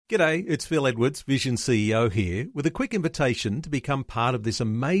G'day, it's Phil Edwards, Vision CEO here, with a quick invitation to become part of this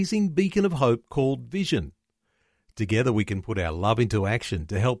amazing beacon of hope called Vision. Together we can put our love into action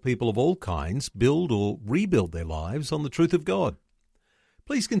to help people of all kinds build or rebuild their lives on the truth of God.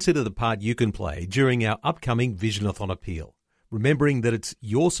 Please consider the part you can play during our upcoming Visionathon appeal, remembering that it's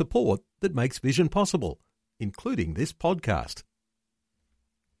your support that makes Vision possible, including this podcast.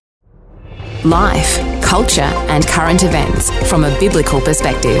 Life, culture and current events from a biblical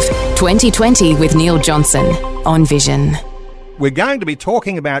perspective. 2020 with Neil Johnson on Vision. We're going to be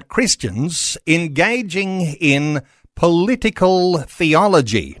talking about Christians engaging in political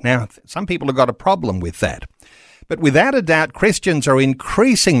theology. Now, some people have got a problem with that. But without a doubt, Christians are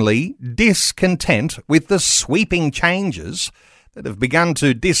increasingly discontent with the sweeping changes that have begun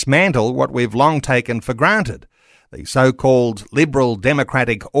to dismantle what we've long taken for granted. The so-called liberal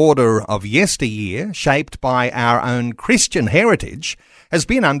democratic order of yesteryear, shaped by our own Christian heritage, has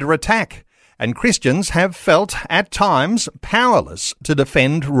been under attack, and Christians have felt at times powerless to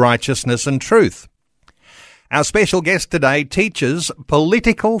defend righteousness and truth. Our special guest today teaches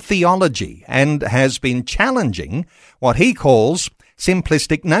political theology and has been challenging what he calls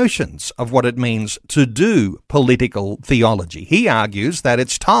simplistic notions of what it means to do political theology. He argues that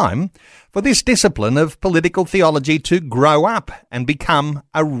it's time for this discipline of political theology to grow up and become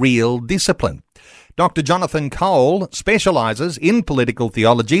a real discipline. Dr. Jonathan Cole specialises in political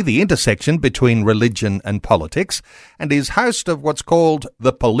theology, the intersection between religion and politics, and is host of what's called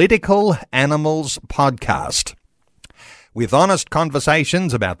the Political Animals Podcast, with honest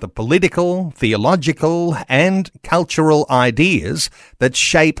conversations about the political, theological and cultural ideas that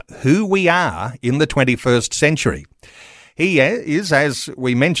shape who we are in the 21st century. He is, as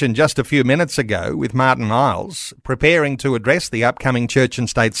we mentioned just a few minutes ago with Martin Miles, preparing to address the upcoming Church and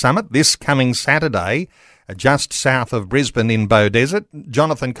State Summit this coming Saturday, just south of Brisbane in Beaudesert.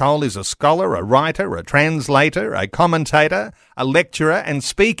 Jonathan Cole is a scholar, a writer, a translator, a commentator, a lecturer and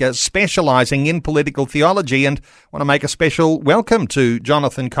speaker specialising in political theology, and I want to make a special welcome to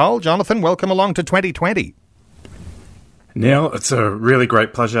Jonathan Cole. Jonathan, welcome along to 2020. Neil, it's a really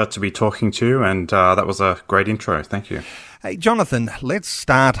great pleasure to be talking to you, and that was a great intro. Thank you. Hey, Jonathan, let's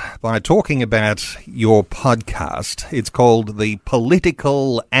start by talking about your podcast. It's called the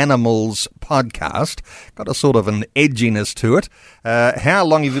Political Animals Podcast. Got a sort of an edginess to it. How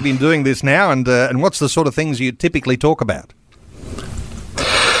long have you been doing this now, and what's the sort of things you typically talk about?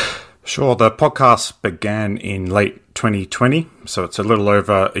 Sure, the podcast began in late 2020, so it's a little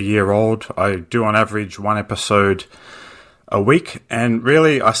over a year old. I do on average one episode a week, and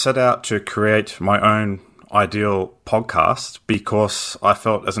really I set out to create my own ideal podcast because I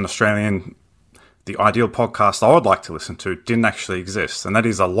felt as an Australian the ideal podcast I would like to listen to didn't actually exist, and that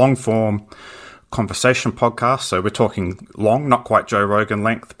is a long form conversation podcast. So we're talking long, not quite Joe Rogan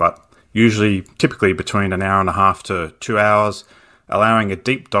length, but usually typically between an hour and a half to 2 hours, allowing a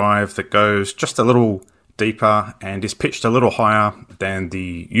deep dive that goes just a little deeper and is pitched a little higher than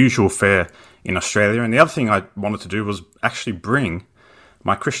the usual fare in Australia. And the other thing I wanted to do was actually bring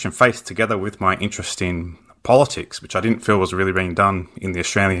my Christian faith together with my interest in politics, which I didn't feel was really being done in the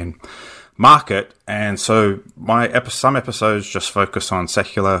Australian market. And so some episodes just focus on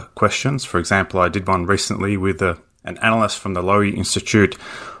secular questions. For example, I did one recently with an analyst from the Lowy Institute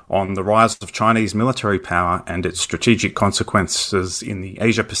on the rise of Chinese military power and its strategic consequences in the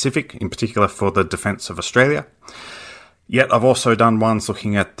Asia Pacific, in particular for the defence of Australia. Yet I've also done ones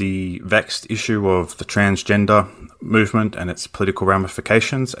looking at the vexed issue of the transgender movement and its political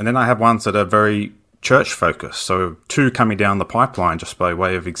ramifications. And then I have ones that are very church-focused. So 2 coming down the pipeline, just by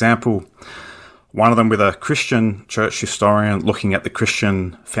way of example. One of them with a Christian church historian looking at the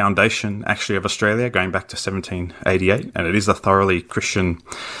Christian foundation, actually, of Australia, going back to 1788. And it is a thoroughly Christian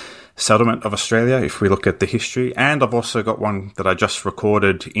settlement of Australia, if we look at the history. And I've also got one that I just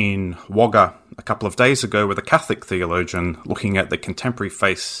recorded in Wagga a couple of days ago with a Catholic theologian looking at the contemporary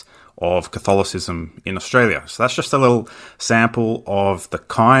face of Catholicism in Australia. So that's just a little sample of the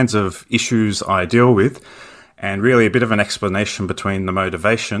kinds of issues I deal with, and really a bit of an explanation between the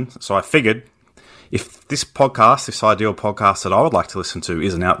motivation. So I figured if this podcast, this ideal podcast that I would like to listen to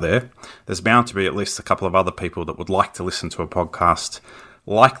isn't out there, there's bound to be at least a couple of other people that would like to listen to a podcast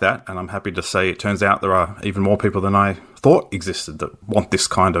like that. And I'm happy to say it turns out there are even more people than I thought existed that want this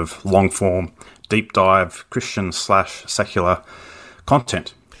kind of long form, deep dive, Christian/secular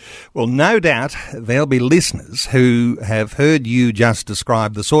content. Well, no doubt there'll be listeners who have heard you just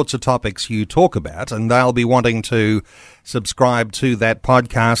describe the sorts of topics you talk about, and they'll be wanting to subscribe to that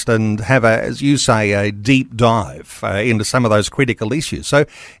podcast and have, as you say, a deep dive into some of those critical issues. So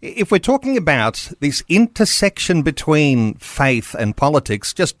if we're talking about this intersection between faith and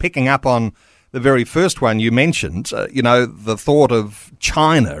politics, just picking up on the very first one you mentioned, the thought of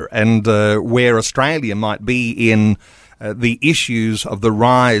China and where Australia might be in the issues of the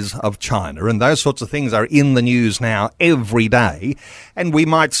rise of China, and those sorts of things are in the news now every day. And we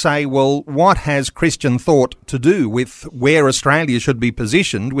might say, well, what has Christian thought to do with where Australia should be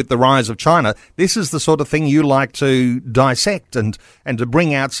positioned with the rise of China? This is the sort of thing you like to dissect and to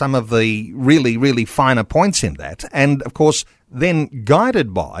bring out some of the really, really finer points in that. And, of course, then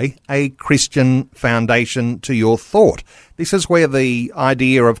guided by a Christian foundation to your thought. This is where the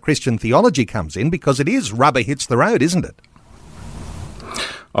idea of Christian theology comes in, because it is rubber hits the road, isn't it?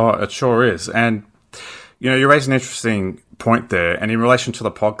 Oh, it sure is. And, you raise an interesting point there. And in relation to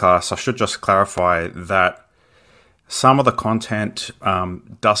the podcast, I should just clarify that some of the content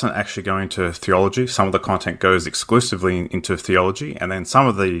doesn't actually go into theology. Some of the content goes exclusively into theology. And then some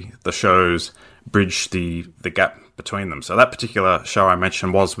of the shows bridge the gap between them. So that particular show I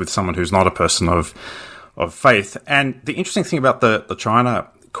mentioned was with someone who's not a person of faith. And the interesting thing about the China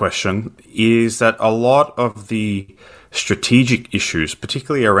question is that a lot of the strategic issues,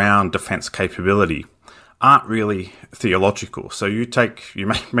 particularly around defense capability, aren't really theological. So you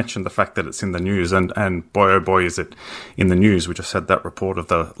mentioned the fact that it's in the news, and boy, oh boy, is it in the news. We just had that report of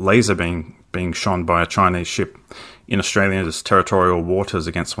the laser being shone by a Chinese ship in Australia's territorial waters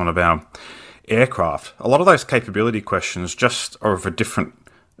against one of our aircraft. A lot of those capability questions just are of a different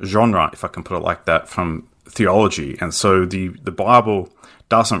genre, if I can put it like that, from theology. And so the Bible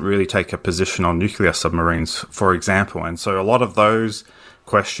doesn't really take a position on nuclear submarines, for example. And so a lot of those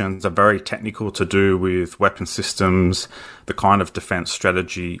questions are very technical, to do with weapon systems, the kind of defense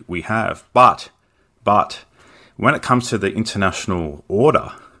strategy we have. But when it comes to the international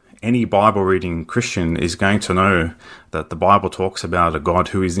order, any Bible-reading Christian is going to know that the Bible talks about a God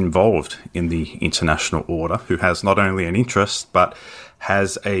who is involved in the international order, who has not only an interest, but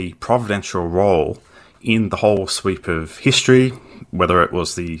has a providential role in the whole sweep of history, whether it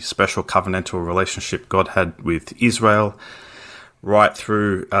was the special covenantal relationship God had with Israel, right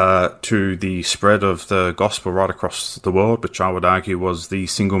through to the spread of the gospel right across the world, which I would argue was the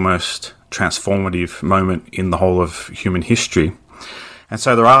single most transformative moment in the whole of human history. And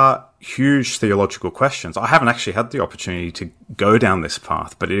so there are huge theological questions. I haven't actually had the opportunity to go down this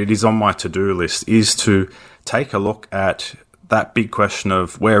path, but it is on my to-do list, is to take a look at that big question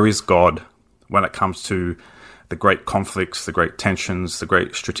of where is God when it comes to the great conflicts, the great tensions, the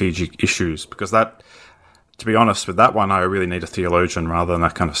great strategic issues. Because that, to be honest with that one, I really need a theologian rather than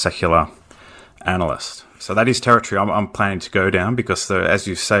a kind of secular analyst. So that is territory I'm planning to go down, because as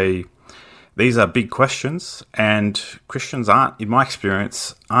you say, these are big questions, and Christians aren't, in my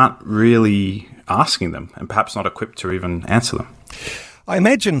experience, aren't really asking them, and perhaps not equipped to even answer them. I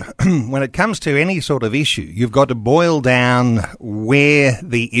imagine when it comes to any sort of issue, you've got to boil down where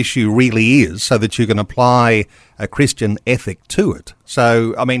the issue really is so that you can apply a Christian ethic to it.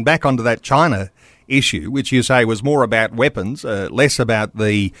 So, I mean, back onto that China issue, which you say was more about weapons, less about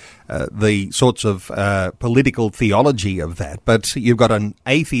the sorts of political theology of that. But you've got an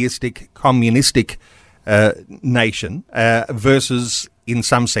atheistic, communistic nation versus, in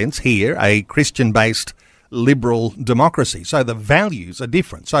some sense here, a Christian-based liberal democracy. So the values are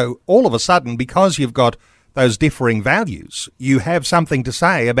different. So all of a sudden, because you've got those differing values, you have something to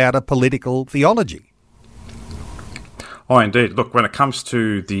say about a political theology. Oh, indeed. Look, when it comes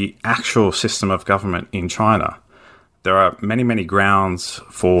to the actual system of government in China, there are many, many grounds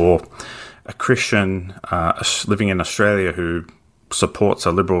for a Christian living in Australia who supports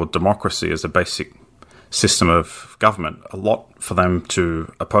a liberal democracy as a basic system of government. A lot for them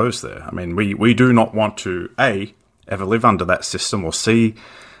to oppose there. I mean, we do not want to, A, ever live under that system, or see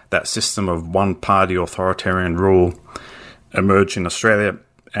that system of one-party authoritarian rule emerge in Australia.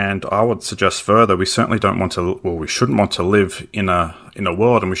 And I would suggest further, we certainly don't want to, well, we shouldn't want to live in a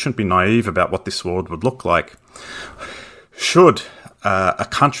world, and we shouldn't be naive about what this world would look like. Should a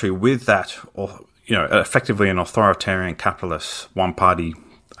country with that, or effectively an authoritarian capitalist one-party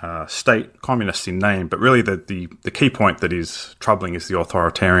state, communist in name, but really the key point that is troubling is the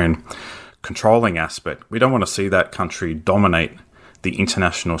authoritarian controlling aspect. We don't want to see that country dominate the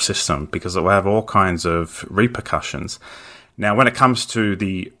international system, because it will have all kinds of repercussions. Now, when it comes to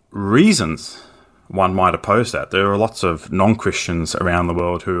the reasons one might oppose that, there are lots of non-Christians around the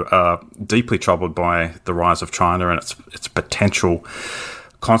world who are deeply troubled by the rise of China and its potential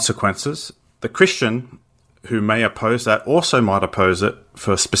consequences. The Christian who may oppose that also might oppose it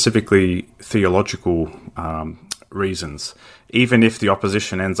for specifically theological reasons. Even if the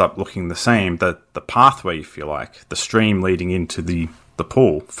opposition ends up looking the same, the pathway, if you like, the stream leading into the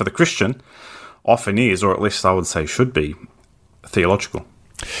pool, for the Christian often is, or at least I would say should be, theological.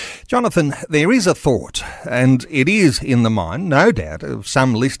 Jonathan, there is a thought, and it is in the mind, no doubt, of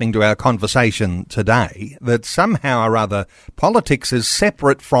some listening to our conversation today, that somehow or other politics is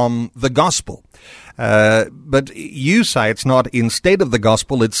separate from the gospel. But you say it's not instead of the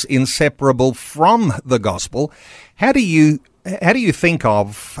gospel, it's inseparable from the gospel. How do you think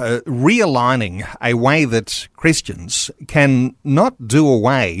of realigning a way that Christians can not do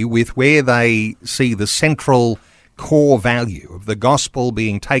away with where they see the central core value of the gospel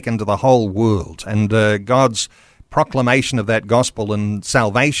being taken to the whole world and God's proclamation of that gospel and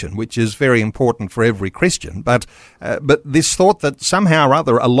salvation, which is very important for every Christian, but this thought that somehow or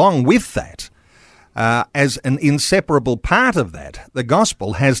other, along with that, as an inseparable part of that, the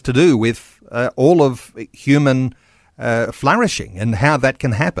gospel has to do with all of human flourishing and how that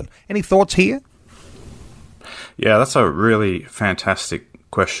can happen. Any thoughts here? Yeah, that's a really fantastic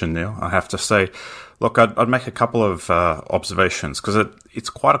question, Neil, I have to say. Look, I'd make a couple of observations, because it's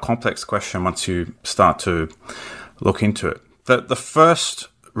quite a complex question once you start to look into it. The first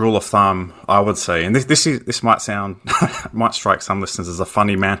rule of thumb, I would say, and this might sound, might strike some listeners as a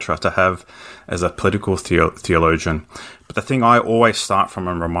funny mantra to have as a political theologian, but the thing I always start from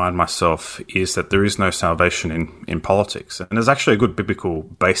and remind myself is that there is no salvation in politics. And there's actually a good biblical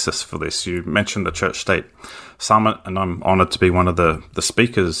basis for this. You mentioned the Church State Summit, and I'm honoured to be one of the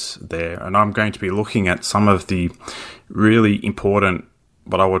speakers there, and I'm going to be looking at some of the really important,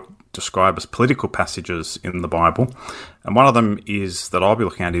 what I would describe as political passages in the Bible. And one of them is that I'll be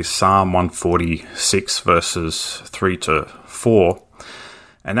looking at is Psalm 146 verses 3 to 4.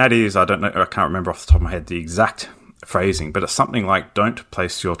 And that is, I can't remember off the top of my head the exact phrasing, but it's something like, don't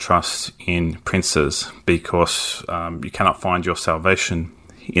place your trust in princes because you cannot find your salvation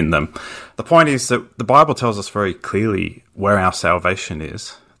in them. The point is that the Bible tells us very clearly where our salvation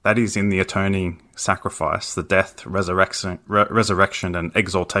is. That is in the atoning sacrifice, the death, resurrection and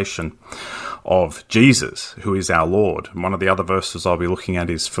exaltation of Jesus, who is our Lord. And one of the other verses I'll be looking at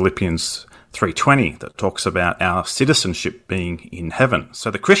is Philippians 3:20, that talks about our citizenship being in heaven.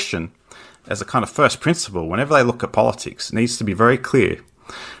 So the Christian, as a kind of first principle, whenever they look at politics, needs to be very clear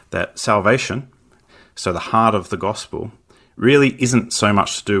that salvation, so the heart of the gospel, really isn't so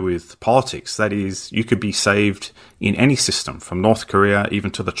much to do with politics. That is, you could be saved in any system, from North Korea even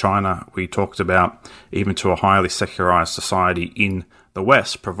to the China we talked about, even to a highly secularized society in the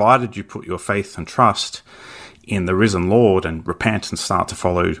West, provided you put your faith and trust in the risen Lord and repent and start to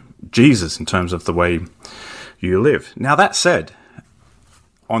follow Jesus in terms of the way you live. Now, that said,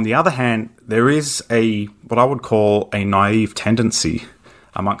 on the other hand, there is what I would call a naive tendency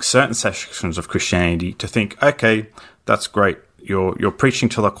amongst certain sections of Christianity to think, okay, that's great. You're preaching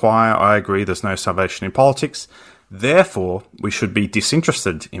to the choir. I agree there's no salvation in politics. Therefore, we should be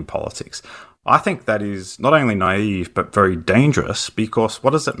disinterested in politics. I think that is not only naive, but very dangerous, because what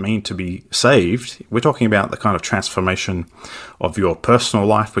does it mean to be saved? We're talking about the kind of transformation of your personal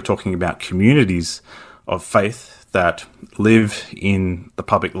life. We're talking about communities of faith that live in the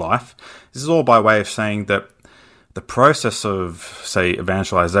public life. This is all by way of saying that the process of, say,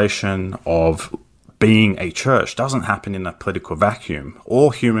 evangelization, of being a church, doesn't happen in a political vacuum.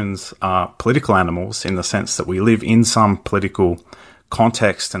 All humans are political animals in the sense that we live in some political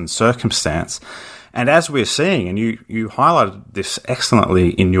context and circumstance. And as we're seeing, and you highlighted this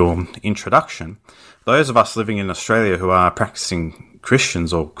excellently in your introduction, those of us living in Australia who are practicing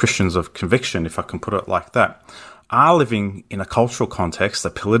Christians, or Christians of conviction, if I can put it like that, are living in a cultural context, a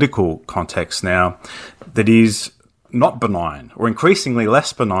political context now, that is not benign, or increasingly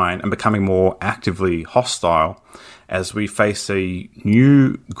less benign, and becoming more actively hostile as we face a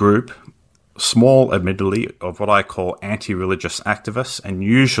new group, small admittedly, of what I call anti-religious activists, and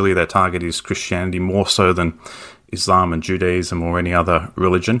usually their target is Christianity more so than Islam and Judaism or any other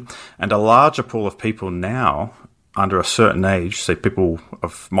religion, and a larger pool of people now under a certain age, say people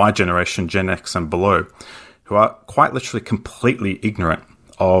of my generation, Gen X and below, who are quite literally completely ignorant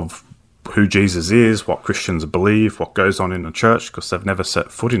of who Jesus is, what Christians believe, what goes on in the church, because they've never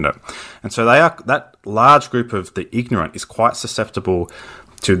set foot in it. And so that large group of the ignorant is quite susceptible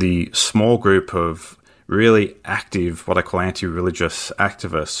to the small group of really active, what I call anti-religious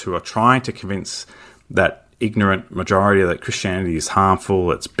activists, who are trying to convince that ignorant majority that Christianity is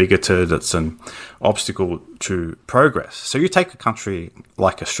harmful, it's bigoted, it's an obstacle to progress. So you take a country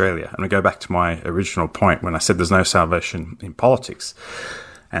like Australia, and we go back to my original point when I said there's no salvation in politics.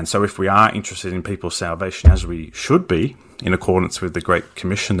 And so if we are interested in people's salvation, as we should be, in accordance with the Great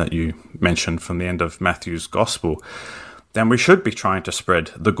Commission that you mentioned from the end of Matthew's Gospel, then we should be trying to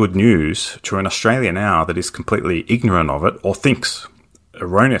spread the good news to an Australia now that is completely ignorant of it or thinks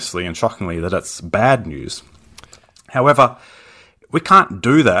erroneously and shockingly that it's bad news. However, we can't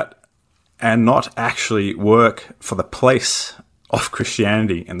do that and not actually work for the place of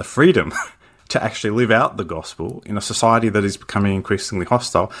Christianity and the freedom to actually live out the gospel in a society that is becoming increasingly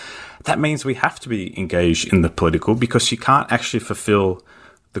hostile. That means we have to be engaged in the political, because you can't actually fulfill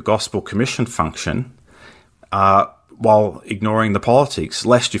the gospel commission function while ignoring the politics,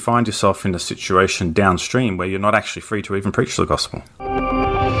 lest you find yourself in a situation downstream where you're not actually free to even preach the gospel.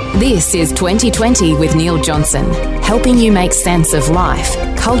 This is 2020 with Neil Johnson, helping you make sense of life,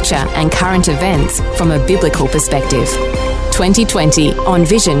 culture and current events from a biblical perspective. 2020 on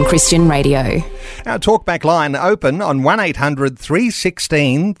Vision Christian Radio. Our talkback line open on 1800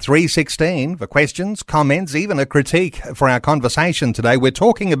 316 316 for questions, comments, even a critique for our conversation today. We're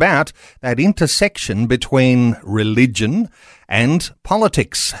talking about that intersection between religion and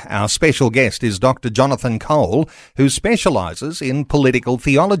politics. Our special guest is Dr. Jonathan Cole, who specialises in political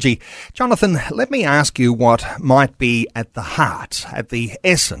theology. Jonathan, let me ask you what might be at the heart, at the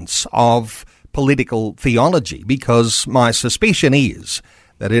essence of political theology, because my suspicion is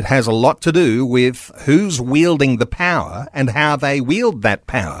that it has a lot to do with who's wielding the power and how they wield that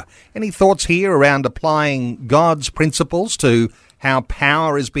power. Any thoughts here around applying God's principles to how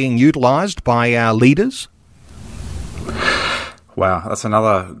power is being utilised by our leaders? Wow, that's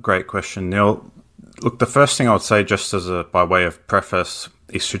another great question, Neil. Look, the first thing I would say, just as by way of preface,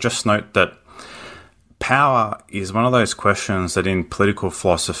 is to just note that power is one of those questions that in political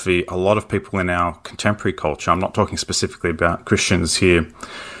philosophy, a lot of people in our contemporary culture, I'm not talking specifically about Christians here,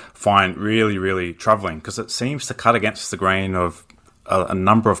 find really, really troubling, because it seems to cut against the grain of a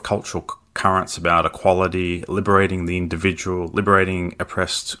number of cultural currents about equality, liberating the individual, liberating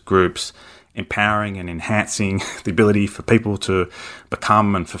oppressed groups, empowering and enhancing the ability for people to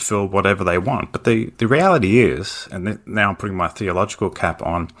become and fulfill whatever they want. But the reality is, and now I'm putting my theological cap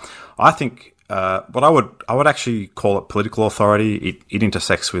on, I think what I would actually call it political authority. It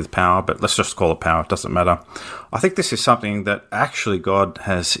intersects with power, but let's just call it power. It doesn't matter. I think this is something that actually God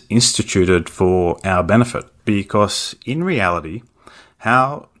has instituted for our benefit, because in reality,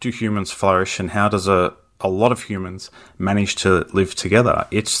 how do humans flourish and how does a lot of humans manage to live together?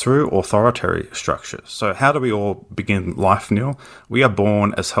 It's through authoritarian structures. So how do we all begin life, Neil? We are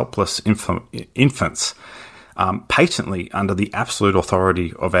born as helpless infants, patently under the absolute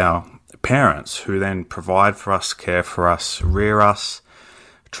authority of our parents, who then provide for us, care for us, rear us,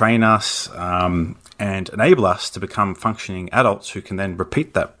 train us, and enable us to become functioning adults who can then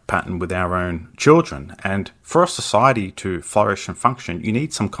repeat that pattern with our own children. And for a society to flourish and function, you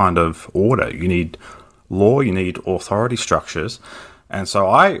need some kind of order. You need law, you need authority structures. And so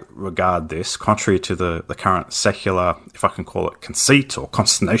I regard this, contrary to the current secular, if I can call it, conceit or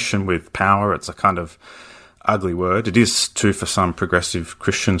consternation with power. It's a kind of ugly word. It is too for some progressive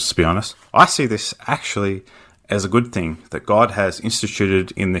Christians, to be honest. I see this actually as a good thing that God has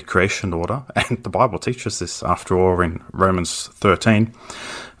instituted in the creation order, and the Bible teaches this, after all, in Romans 13,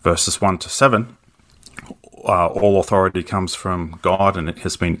 verses 1 to 7. All authority comes from God, and it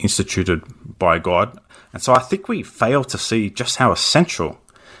has been instituted by God. And so I think we fail to see just how essential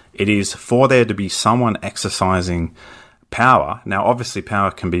it is for there to be someone exercising power. Now, obviously,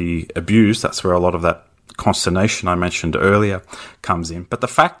 power can be abused. That's where a lot of that consternation I mentioned earlier comes in. But the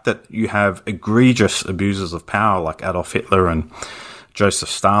fact that you have egregious abusers of power like Adolf Hitler and Joseph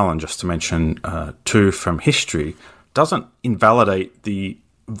Stalin, just to mention two from history, doesn't invalidate the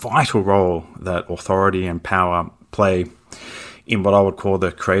vital role that authority and power play in what I would call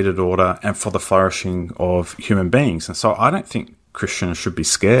the created order and for the flourishing of human beings. And so I don't think Christians should be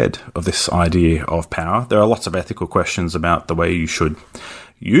scared of this idea of power. There are lots of ethical questions about the way you should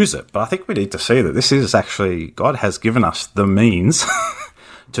use it, but I think we need to see that this is actually, God has given us the means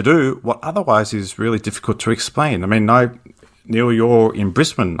to do what otherwise is really difficult to explain. I mean, Neil, you're in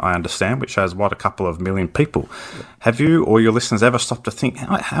Brisbane, I understand, which has, a couple of million people. Have you or your listeners ever stopped to think,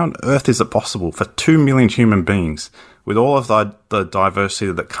 how on earth is it possible for 2 million human beings, with all of the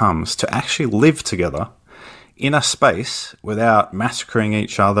diversity that comes, to actually live together in a space without massacring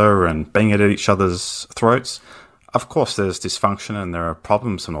each other and banging at each other's throats? Of course, there's dysfunction and there are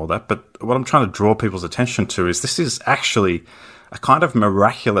problems and all that, but what I'm trying to draw people's attention to is this is actually a kind of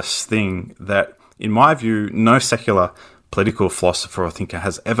miraculous thing that, in my view, no secular political philosopher or thinker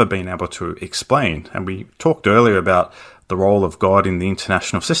has ever been able to explain. And we talked earlier about the role of God in the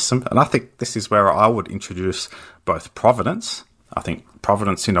international system, and I think this is where I would introduce both providence I think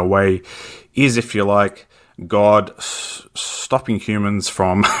providence, in a way, is, if you like, God stopping humans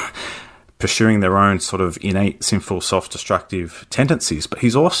from pursuing their own sort of innate, sinful, self-destructive tendencies. But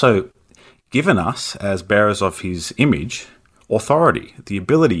he's also given us, as bearers of his image, authority, the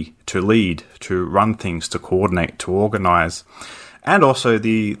ability to lead, to run things, to coordinate, to organise, and also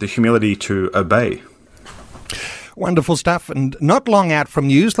the humility to obey. Wonderful stuff. And not long out from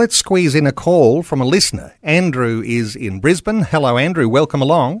news, let's squeeze in a call from a listener. Andrew is in Brisbane. Hello, Andrew. Welcome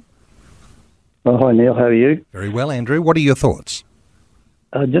along. Oh, hi, Neil. How are you? Very well, Andrew. What are your thoughts?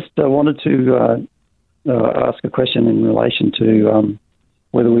 I just wanted to ask a question in relation to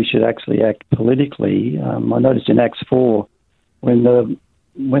whether we should actually act politically. I noticed in Acts 4, when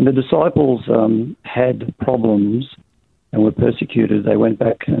the disciples had problems and were persecuted, they went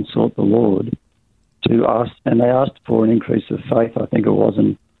back and sought the Lord and they asked for an increase of faith, I think it was,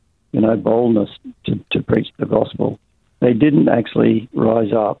 and boldness to preach the gospel. They didn't actually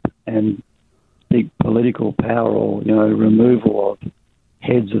rise up and seek political power or removal of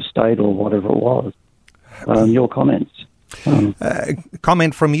heads of state or whatever it was. Your comments.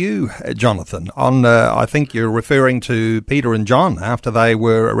 Comment from you, Jonathan, on I think you're referring to Peter and John. After they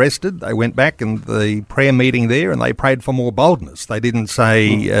were arrested, they went back in the prayer meeting there and they prayed for more boldness. They didn't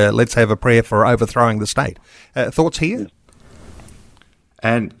say, let's have a prayer for overthrowing the state. Thoughts here?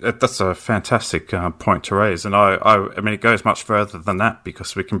 And that's a fantastic point to raise. And I mean, it goes much further than that,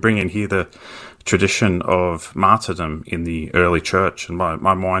 because we can bring in here the tradition of martyrdom in the early church. And my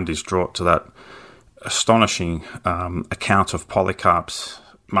mind is drawn to that astonishing account of Polycarp's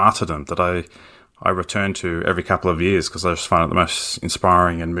martyrdom that I return to every couple of years, because I just find it the most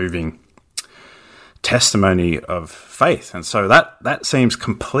inspiring and moving testimony of faith. And so that seems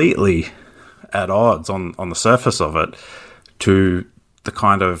completely at odds on the surface of it to the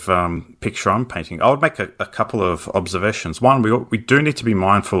kind of picture I'm painting. I would make a couple of observations. One, we do need to be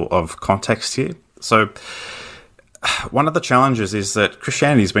mindful of context here. So one of the challenges is that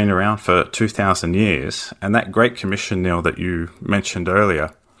Christianity's been around for 2,000 years, and that Great Commission, Neil, that you mentioned earlier,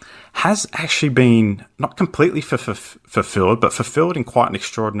 has actually been not completely fulfilled, but fulfilled in quite an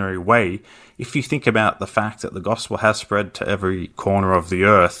extraordinary way if you think about the fact that the gospel has spread to every corner of the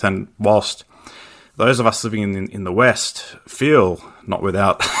earth. And whilst those of us living in the West feel, not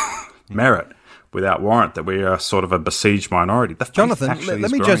without merit, without warrant, that we are sort of a besieged minority. Jonathan, let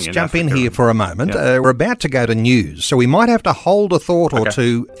me just jump in here for a moment. Yeah. We're about to go to news, so we might have to hold a thought or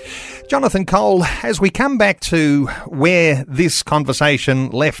two. Jonathan Cole, as we come back to where this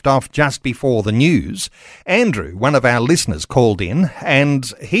conversation left off just before the news, Andrew, one of our listeners, called in,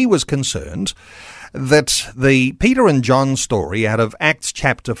 and he was concerned that the Peter and John story out of Acts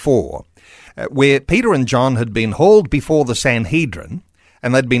chapter 4, where Peter and John had been hauled before the Sanhedrin,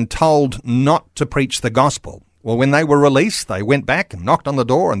 and they'd been told not to preach the gospel. Well, when they were released, they went back and knocked on the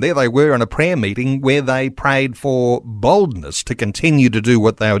door, and there they were in a prayer meeting where they prayed for boldness to continue to do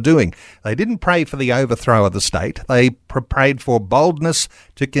what they were doing. They didn't pray for the overthrow of the state. They prayed for boldness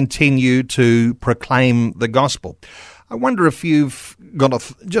to continue to proclaim the gospel. I wonder if you've got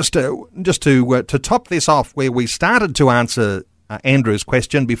just to top this off, where we started to answer Andrew's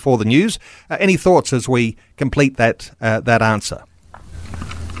question before the news. Any thoughts as we complete that answer?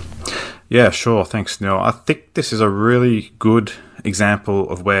 Yeah, sure. Thanks, Neil. I think this is a really good example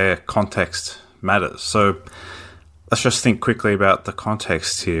of where context matters. So let's just think quickly about the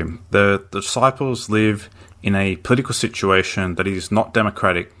context here. The disciples live in a political situation that is not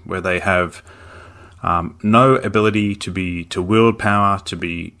democratic, where they have no ability to wield power, to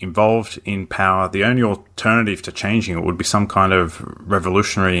be involved in power. The only alternative to changing it would be some kind of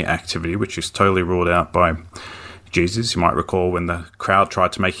revolutionary activity, which is totally ruled out by Jesus. You might recall when the crowd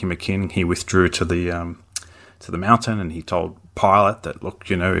tried to make him a king, he withdrew to the mountain, and he told Pilate that, look,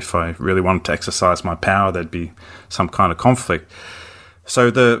 if I really wanted to exercise my power, there'd be some kind of conflict.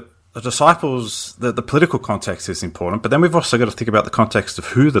 So the disciples, the political context is important, but then we've also got to think about the context of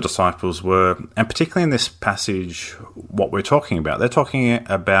who the disciples were, and particularly in this passage, what we're talking about. They're talking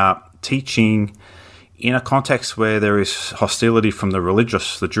about teaching in a context where there is hostility from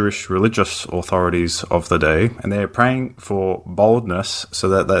the Jewish religious authorities of the day, and they're praying for boldness so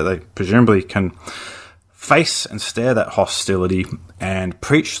that they presumably can face and stare that hostility and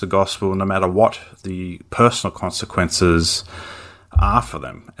preach the gospel no matter what the personal consequences are for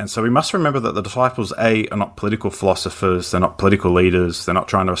them. And so we must remember that the disciples, are not political philosophers, they're not political leaders, they're not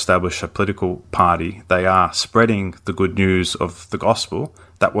trying to establish a political party. They are spreading the good news of the gospel.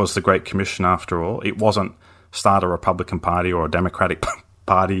 That was the Great Commission after all. It wasn't start a Republican Party or a Democratic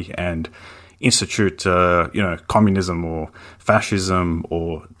Party and institute, communism or fascism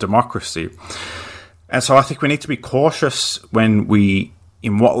or democracy. And so I think we need to be cautious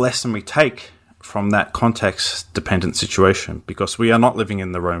in what lesson we take from that context-dependent situation, because we are not living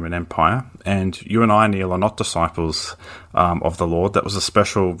in the Roman Empire, and you and I, Neil, are not disciples of the Lord. That was a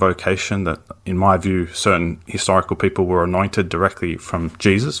special vocation that, in my view, certain historical people were anointed directly from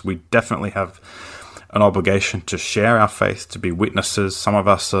Jesus. We definitely have an obligation to share our faith, to be witnesses. Some of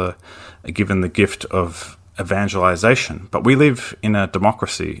us are given the gift of evangelization, but we live in a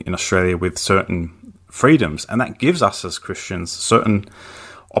democracy in Australia with certain freedoms, and that gives us as Christians certain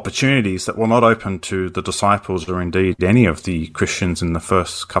opportunities that were not open to the disciples or indeed any of the Christians in the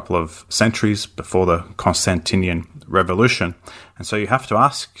first couple of centuries before the Constantinian Revolution. And so you have to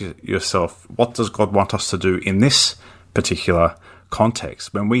ask yourself, what does God want us to do in this particular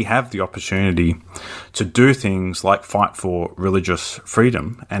context when we have the opportunity to do things like fight for religious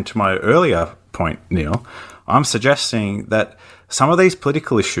freedom? And to my earlier point, Neil, I'm suggesting that some of these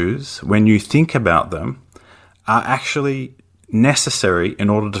political issues, when you think about them, are actually necessary in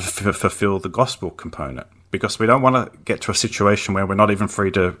order to fulfill the gospel component, because we don't want to get to a situation where we're not even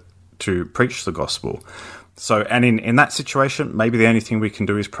free to preach the gospel. So, and in that situation, maybe the only thing we can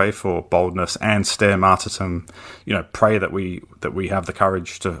do is pray for boldness and stare martyrdom, pray that we have the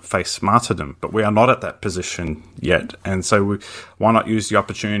courage to face martyrdom, but we are not at that position yet. And so why not use the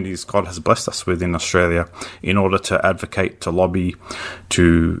opportunities God has blessed us with in Australia in order to advocate, to lobby,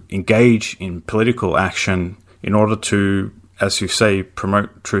 to engage in political action in order to, as you say,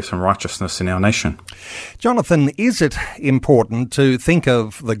 promote truth and righteousness in our nation. Jonathan, is it important to think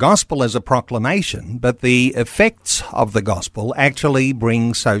of the gospel as a proclamation, but the effects of the gospel actually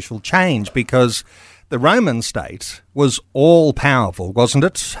bring social change? Because the Roman state was all-powerful, wasn't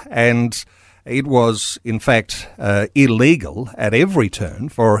it? And it was, in fact, illegal at every turn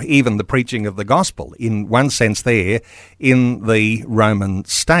for even the preaching of the gospel, in one sense there, in the Roman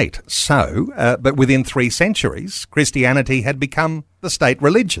state. So, but within 3 centuries, Christianity had become the state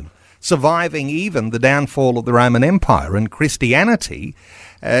religion, surviving even the downfall of the Roman Empire. And Christianity,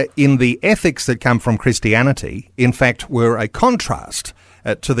 in the ethics that come from Christianity, in fact, were a contrast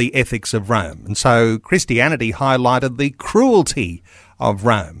to the ethics of Rome. And so Christianity highlighted the cruelty of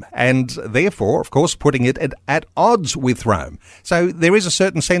Rome, and therefore, of course, putting it at odds with Rome. So there is a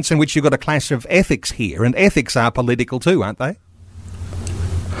certain sense in which you've got a clash of ethics here, and ethics are political too, aren't they?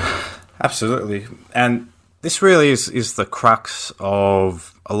 Absolutely. And this really is the crux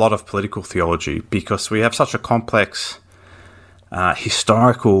of a lot of political theology, because we have such a complex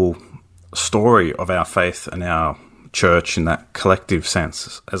historical story of our faith and our church in that collective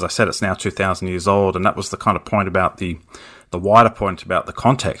sense. As I said, it's now 2,000 years old, and that was the kind of point about the wider point about the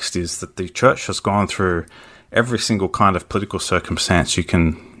context, is that the church has gone through every single kind of political circumstance you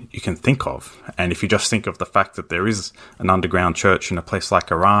can think of. And if you just think of the fact that there is an underground church in a place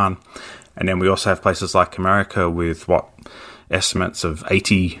like Iran, and then we also have places like America with estimates of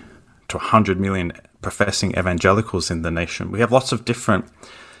 80 to 100 million professing evangelicals in the nation. We have lots of different,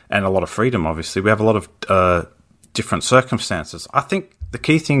 and a lot of freedom, obviously. We have a lot of different circumstances. I think the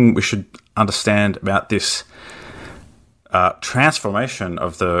key thing we should understand about this transformation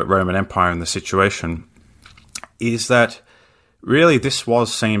of the Roman Empire in the situation is that really this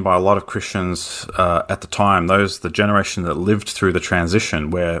was seen by a lot of Christians at the time, the generation that lived through the transition,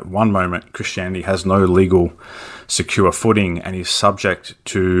 where one moment Christianity has no legal secure footing and is subject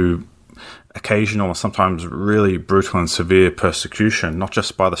to occasional, sometimes really brutal and severe persecution, not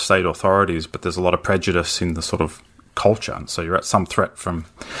just by the state authorities, but there's a lot of prejudice in the sort of culture. And so you're at some threat from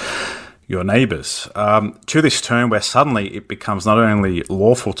your neighbours, to this turn where suddenly it becomes not only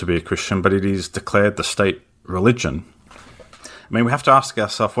lawful to be a Christian, but it is declared the state religion. I mean, we have to ask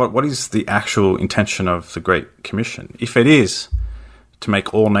ourselves, what is the actual intention of the Great Commission? If it is to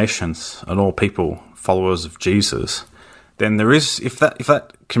make all nations and all people followers of Jesus, then there is, if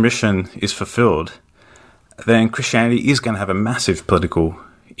that commission is fulfilled, then Christianity is going to have a massive political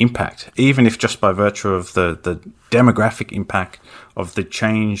impact, even if just by virtue of the demographic impact of the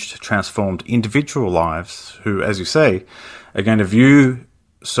changed, transformed individual lives who, as you say, are going to view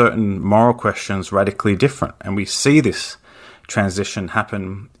certain moral questions radically different. And we see this transition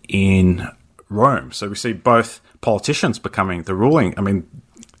happen in Rome. So we see both politicians becoming the ruling. I mean,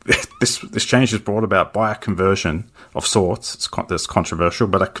 this change is brought about by a conversion of sorts. It's controversial,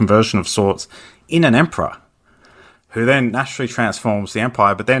 but a conversion of sorts in an emperor, who then naturally transforms the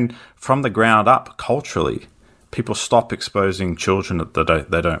empire. But then from the ground up, culturally, people stop exposing children that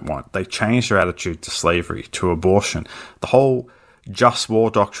they don't want. They change their attitude to slavery, to abortion. The whole just war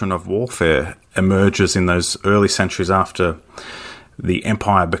doctrine of warfare emerges in those early centuries after the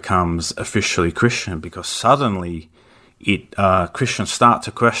empire becomes officially Christian, because suddenly Christians start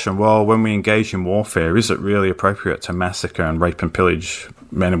to question, well, when we engage in warfare, is it really appropriate to massacre and rape and pillage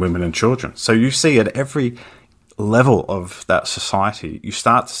men and women and children? So you see at every level of that society, you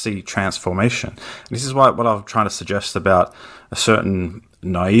start to see transformation. And this is what I'm trying to suggest about a certain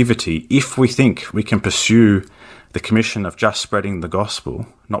naivety. If we think we can pursue the commission of just spreading the gospel,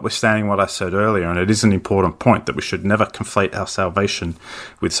 notwithstanding what I said earlier, and it is an important point that we should never conflate our salvation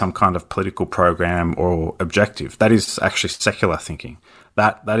with some kind of political program or objective. That is actually secular thinking.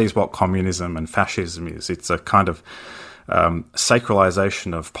 That is what communism and fascism is. It's a kind of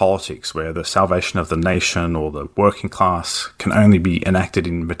sacralization of politics where the salvation of the nation or the working class can only be enacted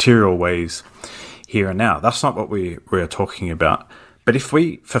in material ways here and now. That's not what we are talking about. But if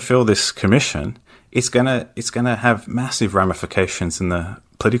we fulfill this commission, it's gonna have massive ramifications in the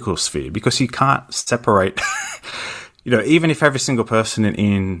political sphere, because you can't separate. Even if every single person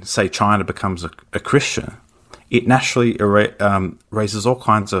in say China becomes a Christian, it naturally raises all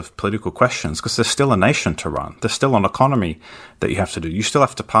kinds of political questions, because there's still a nation to run. There's still an economy that you have to do. You still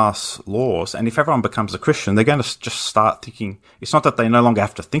have to pass laws. And if everyone becomes a Christian, they're going to just start thinking. It's not that they no longer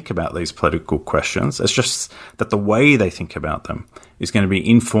have to think about these political questions. It's just that the way they think about them is going to be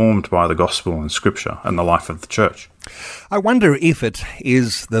informed by the gospel and scripture and the life of the church. I wonder if it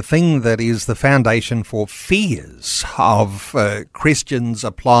is the thing that is the foundation for fears of Christians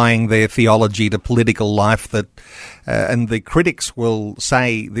applying their theology to political life, that and the critics will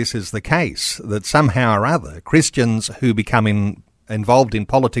say this is the case, that somehow or other Christians who become involved in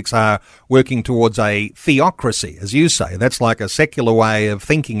politics are working towards a theocracy, as you say. That's like a secular way of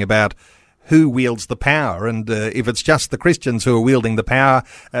thinking about who wields the power, and if it's just the Christians who are wielding the power,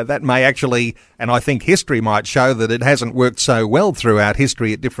 that may actually, and I think history might show that it hasn't worked so well throughout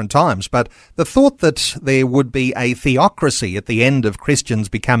history at different times, but the thought that there would be a theocracy at the end of Christians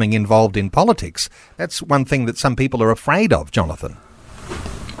becoming involved in politics, that's one thing that some people are afraid of, Jonathan.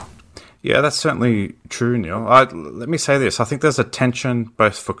 Yeah, that's certainly true, Neil. Let me say this. I think there's a tension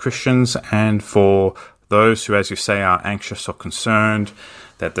both for Christians and for those who, as you say, are anxious or concerned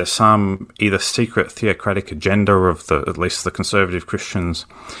that there's some either secret theocratic agenda of at least the conservative Christians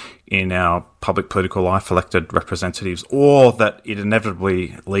in our public political life, elected representatives, or that it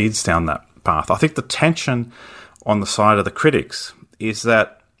inevitably leads down that path. I think the tension on the side of the critics is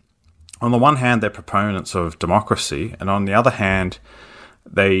that on the one hand, they're proponents of democracy, and on the other hand,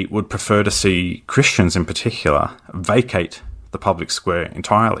 they would prefer to see Christians in particular vacate the public square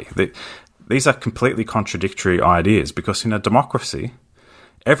entirely. These are completely contradictory ideas, because in a democracy,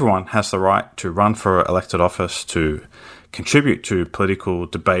 everyone has the right to run for elected office, to contribute to political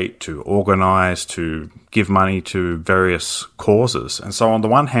debate, to organise, to give money to various causes. And so on the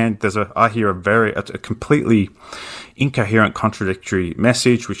one hand, I hear a completely incoherent, contradictory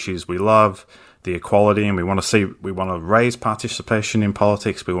message, which is we love the equality and we want to raise participation in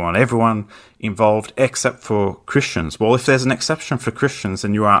politics. We want everyone involved except for Christians. Well, if there's an exception for Christians,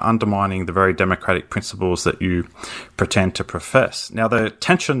 then you are undermining the very democratic principles that you pretend to profess. Now, the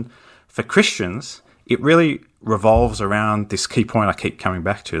tension for Christians, it really revolves around this key point I keep coming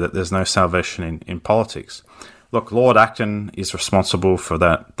back to, that there's no salvation in politics. Look, Lord Acton is responsible for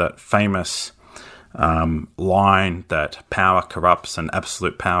that famous line that power corrupts and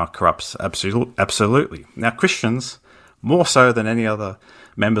absolute power corrupts absolutely. Now, Christians, more so than any other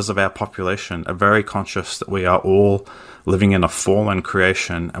members of our population, are very conscious that we are all living in a fallen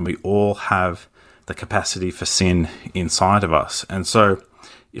creation and we all have the capacity for sin inside of us. And so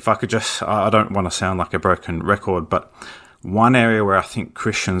if I could just, I don't want to sound like a broken record, but one area where I think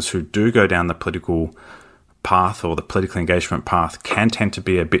Christians who do go down the political path or the political engagement path can tend to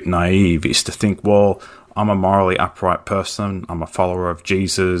be a bit naive is to think, well, I'm a morally upright person, I'm a follower of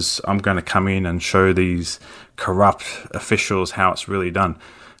Jesus, I'm going to come in and show these corrupt officials how it's really done.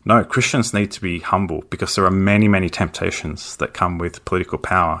 No, Christians need to be humble, because there are many, many temptations that come with political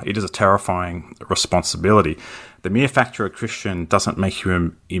power. It is a terrifying responsibility. The mere fact you're a Christian doesn't make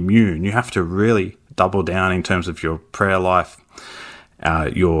you immune. You have to really double down in terms of your prayer life,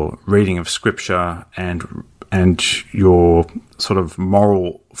 your reading of scripture, and your sort of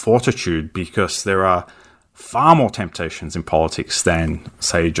moral fortitude, because there are far more temptations in politics than,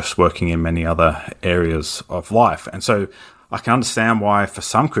 say, just working in many other areas of life. And so I can understand why for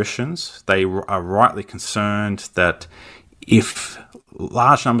some Christians, they are rightly concerned that if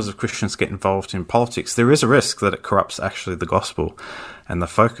large numbers of Christians get involved in politics, there is a risk that it corrupts actually the gospel and the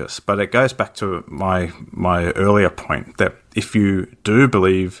focus. But it goes back to my earlier point that if you do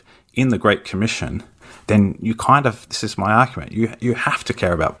believe in the Great Commission, then you kind of, this is my argument, you have to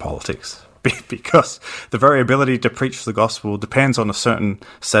care about politics, because the very ability to preach the gospel depends on a certain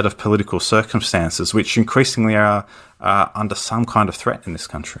set of political circumstances, which increasingly are are under some kind of threat in this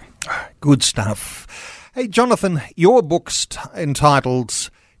country. Good stuff. Hey, Jonathan, your book's entitled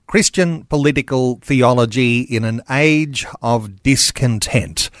Christian Political Theology in an Age of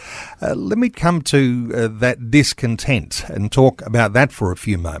Discontent. Let me come to that discontent and talk about that for a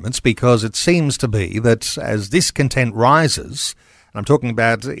few moments, because it seems to be that as discontent rises, and I'm talking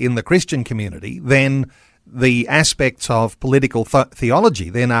about in the Christian community, then the aspects of political theology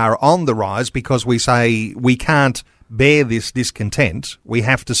then are on the rise, because we say we can't bear this discontent, we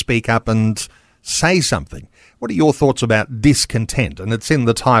have to speak up and say something. What are your thoughts about discontent? And it's in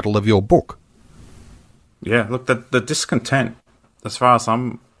the title of your book. Yeah, look, the discontent, as far as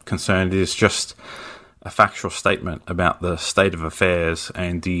I'm concerned, is just a factual statement about the state of affairs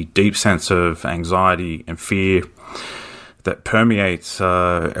and the deep sense of anxiety and fear that permeates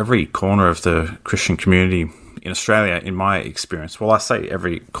every corner of the Christian community in Australia, in my experience. Well, I say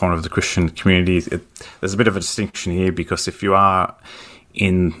every corner of the Christian community. There's a bit of a distinction here, because if you are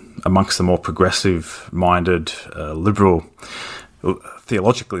in amongst the more progressive-minded,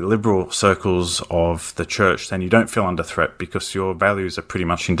 theologically liberal circles of the church, then you don't feel under threat, because your values are pretty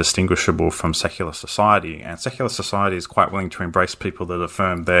much indistinguishable from secular society. And secular society is quite willing to embrace people that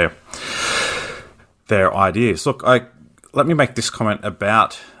affirm their ideas. Look, let me make this comment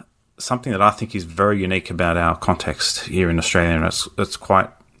about something that I think is very unique about our context here in Australia, and it's quite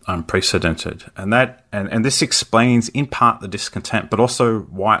unprecedented. And this explains in part the discontent, but also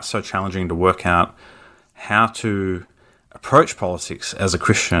why it's so challenging to work out how to approach politics as a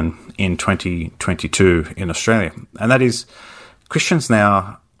Christian in 2022 in Australia. And that is, Christians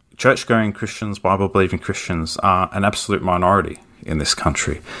now, church-going Christians, Bible-believing Christians, are an absolute minority in this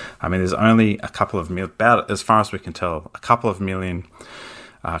country. I mean, there's only a couple of million, about as far as we can tell, a couple of million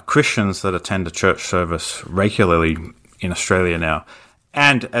Christians that attend a church service regularly in Australia now.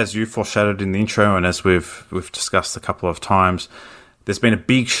 And as you foreshadowed in the intro, and as we've discussed a couple of times, there's been a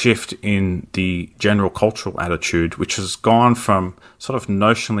big shift in the general cultural attitude, which has gone from sort of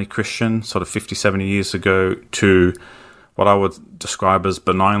notionally Christian, sort of 50, 70 years ago, to what I would describe as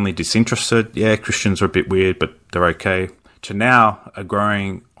benignly disinterested. Yeah, Christians are a bit weird, but they're okay. To now a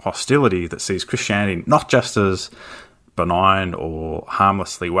growing hostility that sees Christianity not just as benign or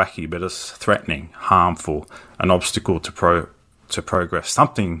harmlessly wacky, but as threatening, harmful, an obstacle to progress,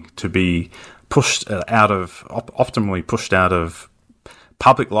 something to be pushed out of, optimally pushed out of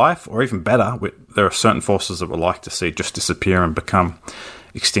public life, or even better, there are certain forces that would like to see just disappear and become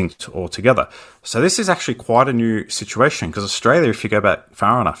extinct altogether. So this is actually quite a new situation, because Australia, if you go back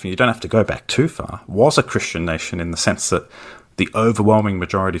far enough, and you don't have to go back too far, was a Christian nation in the sense that the overwhelming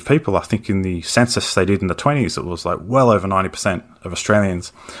majority of people, I think in the census they did in the 20s, it was like well over 90% of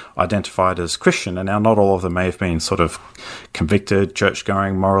Australians identified as Christian, and now not all of them may have been sort of convicted,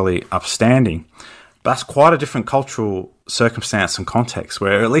 church-going, morally upstanding. But that's quite a different cultural circumstance and context,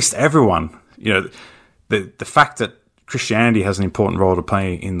 where at least everyone, the fact that Christianity has an important role to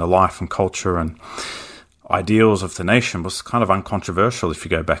play in the life and culture and ideals of the nation was kind of uncontroversial if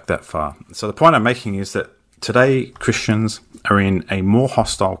you go back that far. So the point I'm making is that today Christians are in a more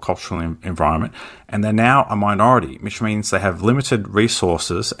hostile cultural environment, and they're now a minority, which means they have limited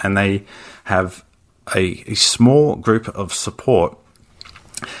resources and they have a small group of support.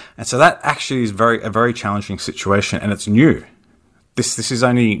 And so that actually is a very challenging situation, and it's new. This is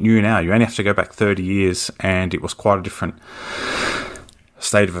only new now. You only have to go back 30 years, and it was quite a different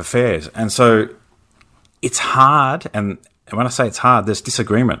state of affairs. And so it's hard, and when I say it's hard, there's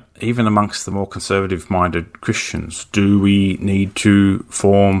disagreement, even amongst the more conservative-minded Christians. Do we need to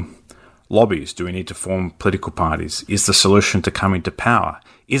form lobbies? Do we need to form political parties? Is the solution to coming to power?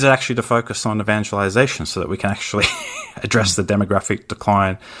 Is it actually to focus on evangelization so that we can actually address the demographic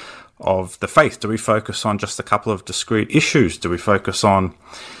decline of the faith? Do we focus on just a couple of discrete issues? Do we focus on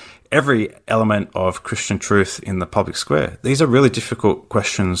every element of Christian truth in the public square? These are really difficult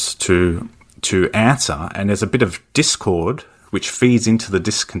questions to answer, and there's a bit of discord which feeds into the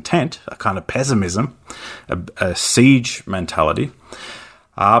discontent, a kind of pessimism, a siege mentality.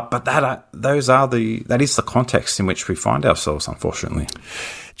 But that is the context in which we find ourselves, unfortunately.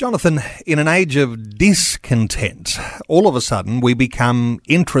 Jonathan, in an age of discontent, all of a sudden we become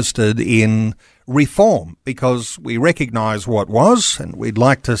interested in reform because we recognise what was, and we'd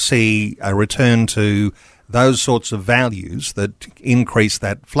like to see a return to those sorts of values that increase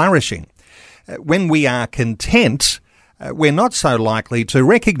that flourishing. When we are content, we're not so likely to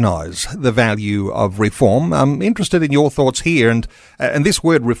recognise the value of reform. I'm interested in your thoughts here, and this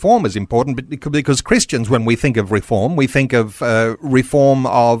word reform is important because Christians, when we think of reform, we think of reform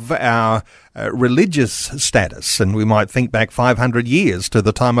of our religious status, and we might think back 500 years to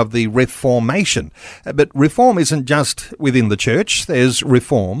the time of the Reformation. But reform isn't just within the church. There's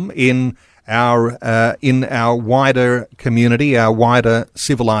reform in our wider community, our wider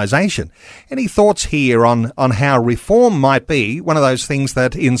civilization. Any thoughts here on how reform might be one of those things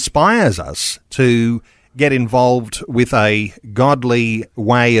that inspires us to get involved with a godly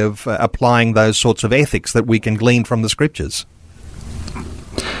way of applying those sorts of ethics that we can glean from the scriptures?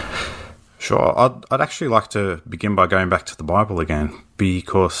 Sure. I'd actually like to begin by going back to the Bible again,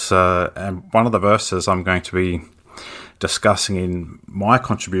 because and one of the verses I'm going to be discussing in my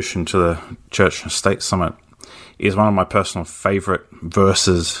contribution to the Church and State Summit is one of my personal favourite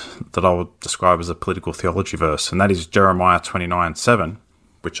verses that I would describe as a political theology verse, and that is Jeremiah 29:7,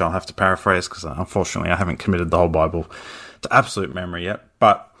 which I'll have to paraphrase because unfortunately I haven't committed the whole Bible to absolute memory yet,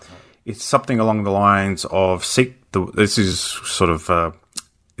 but it's something along the lines of this is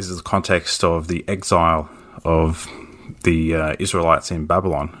the context of the exile of the Israelites in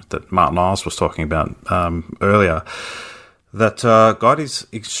Babylon that Martin Iles was talking about earlier, that God is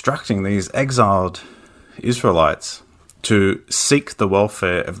instructing these exiled Israelites to seek the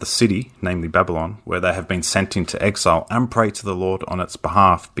welfare of the city, namely Babylon, where they have been sent into exile, and pray to the Lord on its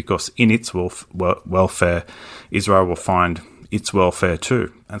behalf, because in its welfare, Israel will find its welfare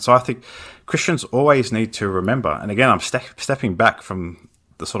too. And so I think Christians always need to remember, and again, I'm stepping back from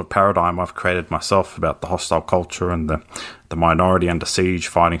the sort of paradigm I've created myself about the hostile culture and the minority under siege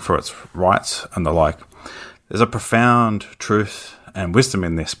fighting for its rights and the like. There's a profound truth and wisdom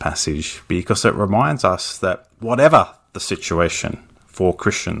in this passage, because it reminds us that whatever the situation for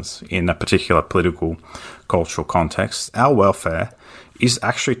Christians in a particular political, cultural context, our welfare is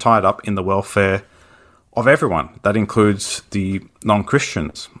actually tied up in the welfare of everyone. That includes the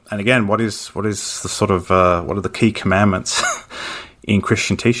non-Christians. And again, what is the sort of what are the key commandments in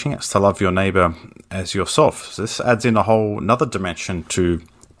Christian teaching? It's to love your neighbour as yourself. So this adds in a whole another dimension to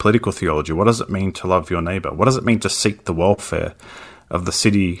political theology. What does it mean to love your neighbour? What does it mean to seek the welfare of the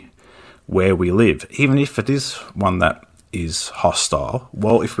city where we live, even if it is one that is hostile?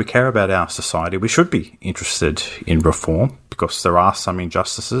 Well, if we care about our society, we should be interested in reform, because there are some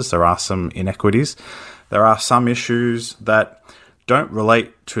injustices, there are some inequities, there are some issues that don't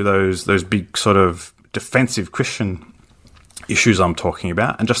relate to those big sort of defensive Christian issues I'm talking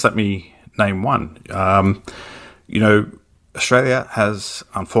about. And just let me name one. Australia has,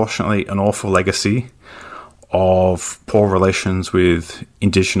 unfortunately, an awful legacy of poor relations with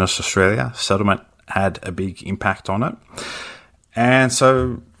Indigenous Australia. Settlement had a big impact on it. And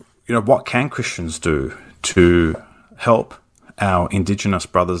so, what can Christians do to help our Indigenous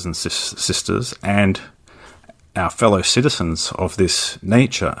brothers and sisters and our fellow citizens of this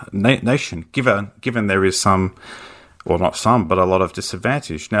nation, given there is some, well, not some, but a lot of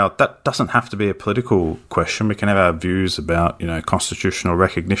disadvantage? Now, that doesn't have to be a political question. We can have our views about, constitutional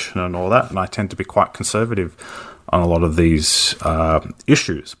recognition and all that, and I tend to be quite conservative on a lot of these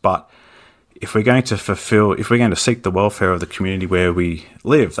issues. But if we're going to seek the welfare of the community where we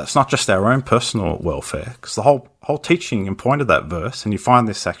live, that's not just our own personal welfare, because the whole teaching and point of that verse, and you find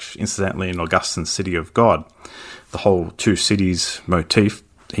this actually incidentally in Augustine's City of God, the whole two cities motif,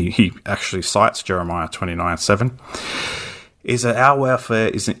 he actually cites Jeremiah 29:7, is that our welfare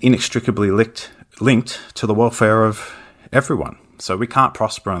is inextricably linked to the welfare of everyone. So we can't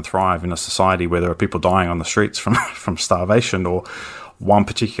prosper and thrive in a society where there are people dying on the streets from starvation, or one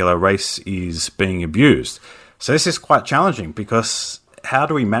particular race is being abused. So this is quite challenging, because how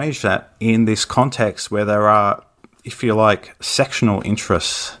do we manage that in this context where there are, if you like, sectional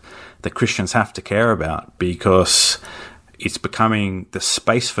interests that Christians have to care about, because it's becoming the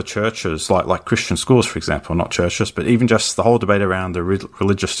space for churches, like Christian schools, for example, not churches, but even just the whole debate around the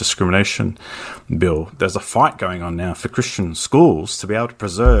religious discrimination bill. There's a fight going on now for Christian schools to be able to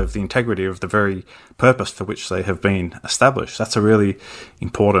preserve the integrity of the very purpose for which they have been established. That's a really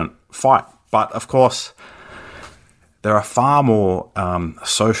important fight. But of course, there are far more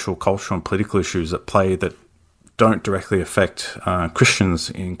social, cultural, and political issues at play that don't directly affect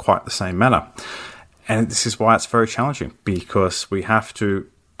Christians in quite the same manner. And this is why it's very challenging, because we have to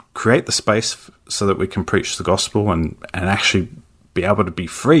create the space so that we can preach the gospel and actually be able to be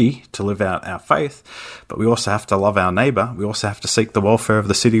free to live out our faith. But we also have to love our neighbour. We also have to seek the welfare of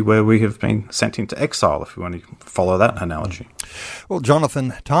the city where we have been sent into exile, if we want to follow that analogy. Well,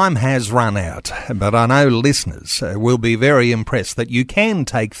 Jonathan, time has run out, but I know listeners will be very impressed that you can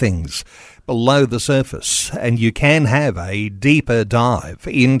take things below the surface, and you can have a deeper dive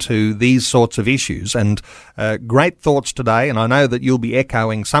into these sorts of issues. And great thoughts today, and I know that you'll be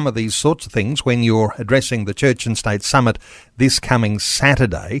echoing some of these sorts of things when you're addressing the Church and State Summit this coming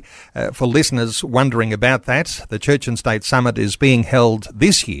Saturday. For listeners wondering about that, the Church and State Summit is being held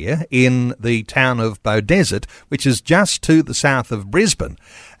this year in the town of Beaudesert, which is just to the south of Brisbane.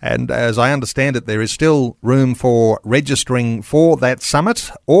 And as I understand it, there is still room for registering for that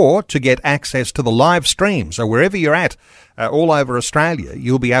summit or to get access to the live stream. So wherever you're at, all over Australia,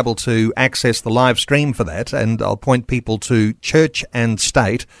 you'll be able to access the live stream for that. And I'll point people to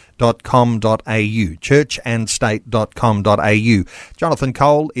churchandstate.com.au, churchandstate.com.au. Jonathan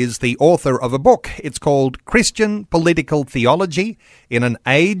Cole is the author of a book. It's called Christian Political Theology in an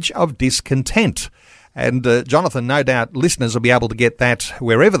Age of Discontent. And Jonathan, no doubt listeners will be able to get that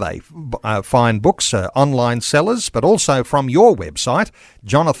wherever they find books, online sellers, but also from your website,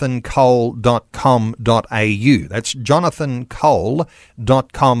 jonathancole.com.au. That's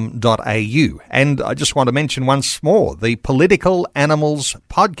jonathancole.com.au. And I just want to mention once more the Political Animals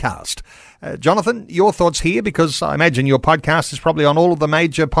podcast. Jonathan, your thoughts here, because I imagine your podcast is probably on all of the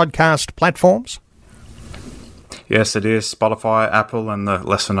major podcast platforms? Yes, it is. Spotify, Apple, and the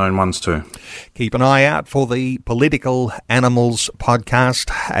lesser-known ones too. Keep an eye out for the Political Animals podcast.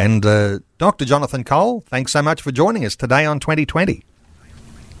 And Dr. Jonathan Cole, thanks so much for joining us today on 2020.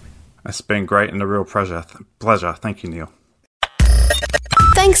 It's been great and a real pleasure. Thank you, Neil.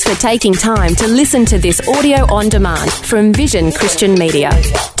 Thanks for taking time to listen to this audio on demand from Vision Christian Media.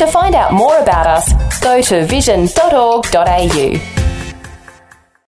 To find out more about us, go to vision.org.au.